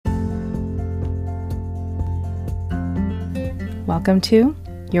Welcome to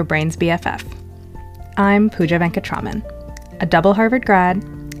Your Brain's BFF. I'm Pooja Venkatraman, a double Harvard grad,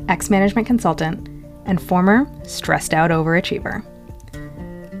 ex-management consultant, and former stressed-out overachiever.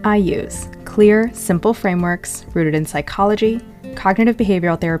 I use clear, simple frameworks rooted in psychology, cognitive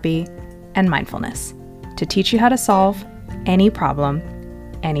behavioral therapy, and mindfulness to teach you how to solve any problem,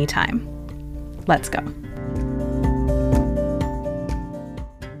 anytime. Let's go.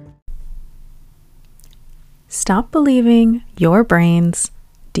 Stop believing your brain's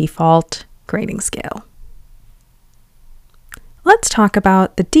default grading scale. Let's talk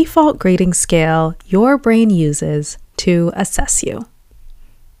about the default grading scale your brain uses to assess you.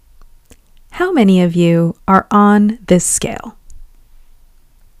 How many of you are on this scale?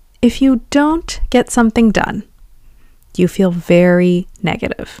 If you don't get something done, you feel very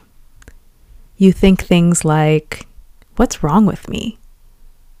negative. You think things like, what's wrong with me?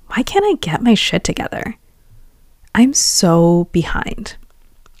 Why can't I get my shit together? I'm so behind.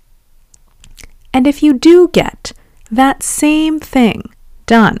 And if you do get that same thing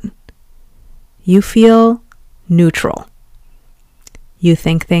done, you feel neutral. You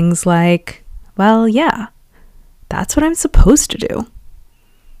think things like, well, yeah, that's what I'm supposed to do.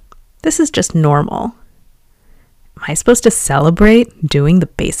 This is just normal. Am I supposed to celebrate doing the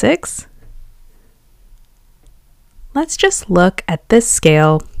basics? Let's just look at this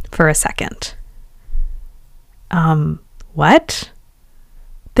scale for a second. What?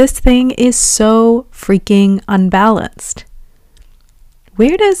 This thing is so freaking unbalanced.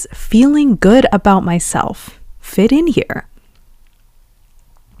 Where does feeling good about myself fit in here?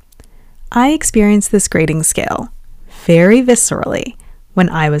 I experienced this grading scale very viscerally when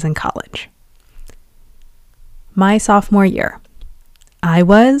I was in college. My sophomore year, I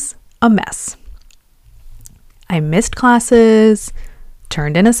was a mess. I missed classes,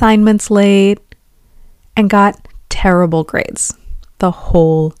 turned in assignments late, and got terrible grades the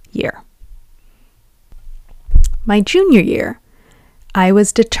whole year. My junior year, I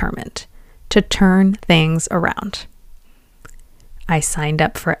was determined to turn things around. I signed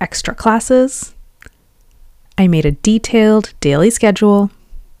up for extra classes. I made a detailed daily schedule.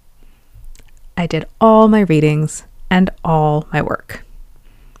 I did all my readings and all my work.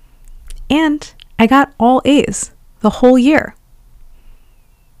 And I got all A's the whole year.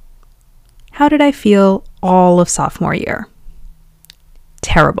 How did I feel all of sophomore year?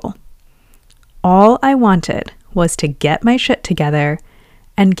 Terrible. All I wanted was to get my shit together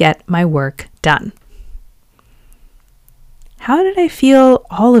and get my work done. How did I feel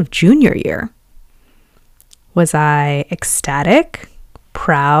all of junior year? Was I ecstatic,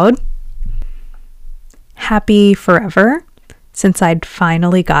 proud, happy forever since I'd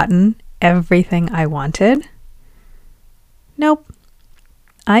finally gotten everything I wanted? Nope.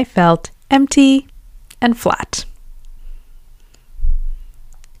 I felt empty and flat.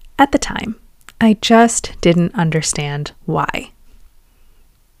 At the time, I just didn't understand why.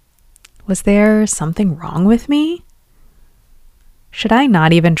 Was there something wrong with me? Should I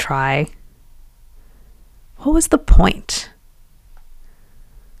not even try? What was the point?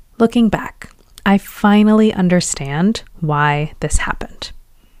 Looking back, I finally understand why this happened.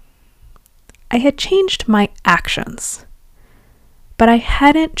 I had changed my actions, but I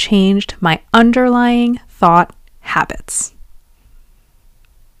hadn't changed my underlying thought habits.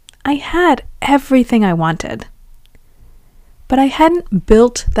 I had everything I wanted, but I hadn't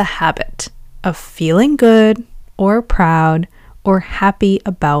built the habit of feeling good or proud or happy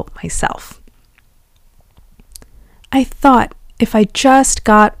about myself. I thought if I just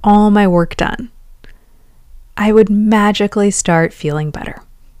got all my work done, I would magically start feeling better.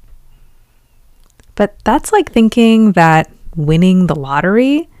 But that's like thinking that winning the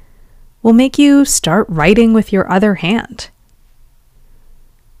lottery will make you start writing with your other hand.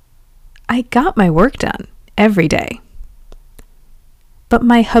 I got my work done every day, but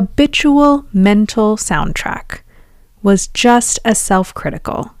my habitual mental soundtrack was just as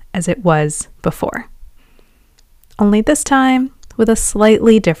self-critical as it was before, only this time with a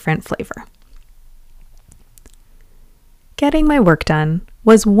slightly different flavor. Getting my work done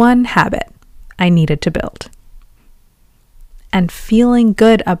was one habit I needed to build. And feeling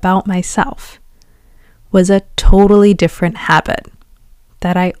good about myself was a totally different habit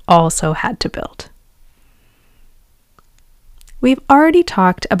that I also had to build. We've already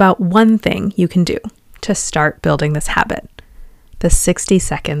talked about one thing you can do to start building this habit, the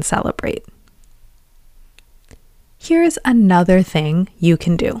 60-second celebrate. Here's another thing you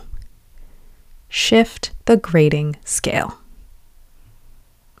can do. Shift the grading scale.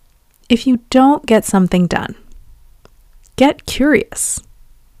 If you don't get something done, get curious.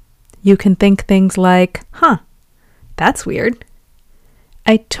 You can think things like, that's weird.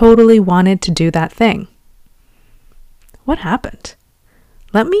 I totally wanted to do that thing. What happened?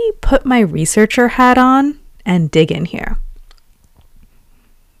 Let me put my researcher hat on and dig in here.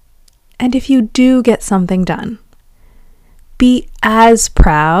 And if you do get something done, be as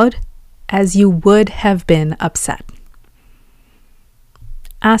proud as you would have been upset.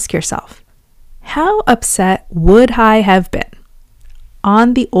 Ask yourself, how upset would I have been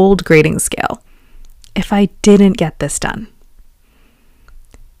on the old grading scale if I didn't get this done?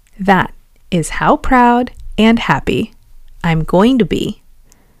 That is how proud and happy I'm going to be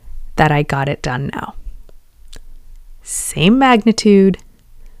that I got it done now. Same magnitude,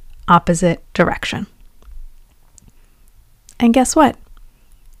 opposite direction. And guess what?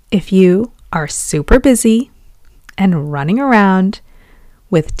 If you are super busy and running around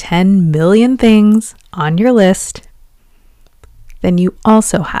with 10 million things on your list, then you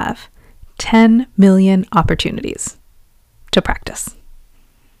also have 10 million opportunities to practice.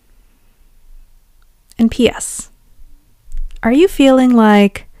 And P.S. Are you feeling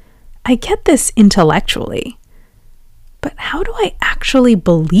like, I get this intellectually, but how do I actually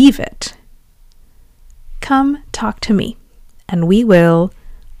believe it? Come talk to me, and we will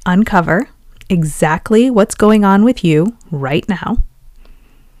uncover exactly what's going on with you right now,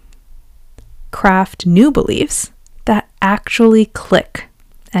 craft new beliefs that actually click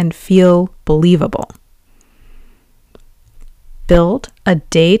and feel believable, build a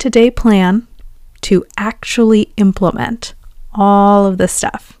day-to-day plan to actually implement all of this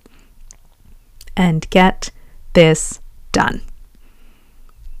stuff, and get this done.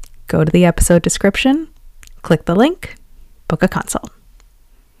 Go to the episode description, click the link, book a consult.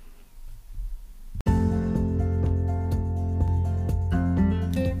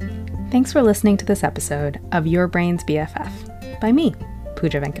 Thanks for listening to this episode of Your Brain's BFF by me,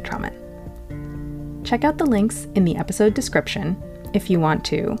 Pooja Venkatraman. Check out the links in the episode description if you want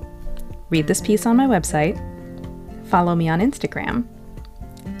to read this piece on my website, follow me on Instagram,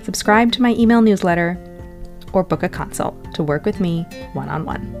 subscribe to my email newsletter, or book a consult to work with me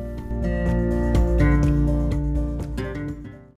one-on-one.